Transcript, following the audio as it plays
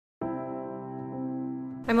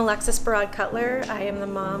I'm Alexis Barad Cutler. I am the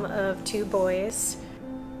mom of 2 boys,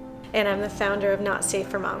 and I'm the founder of Not Safe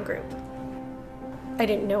for Mom group. I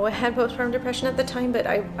didn't know I had postpartum depression at the time, but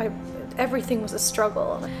everything was a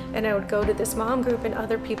struggle. And I would go to this mom group and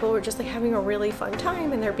other people were just like having a really fun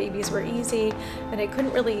time and their babies were easy, and I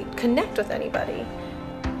couldn't really connect with anybody.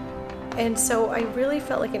 And so I really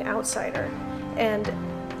felt like an outsider, and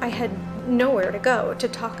I had nowhere to go to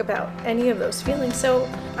talk about any of those feelings. So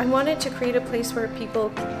I wanted to create a place where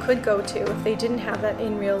people could go to if they didn't have that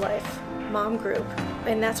in real life mom group.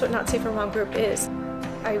 And that's what Not Safe for Mom group is.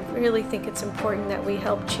 I really think it's important that we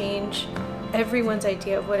help change everyone's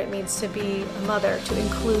idea of what it means to be a mother, to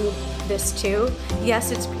include this too.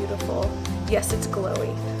 Yes, it's beautiful. Yes, it's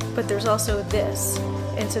glowy, but there's also this.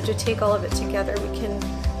 And so to take all of it together, we can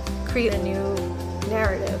create a new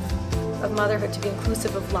narrative of motherhood to be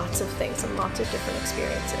inclusive of lots of things and lots of different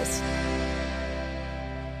experiences.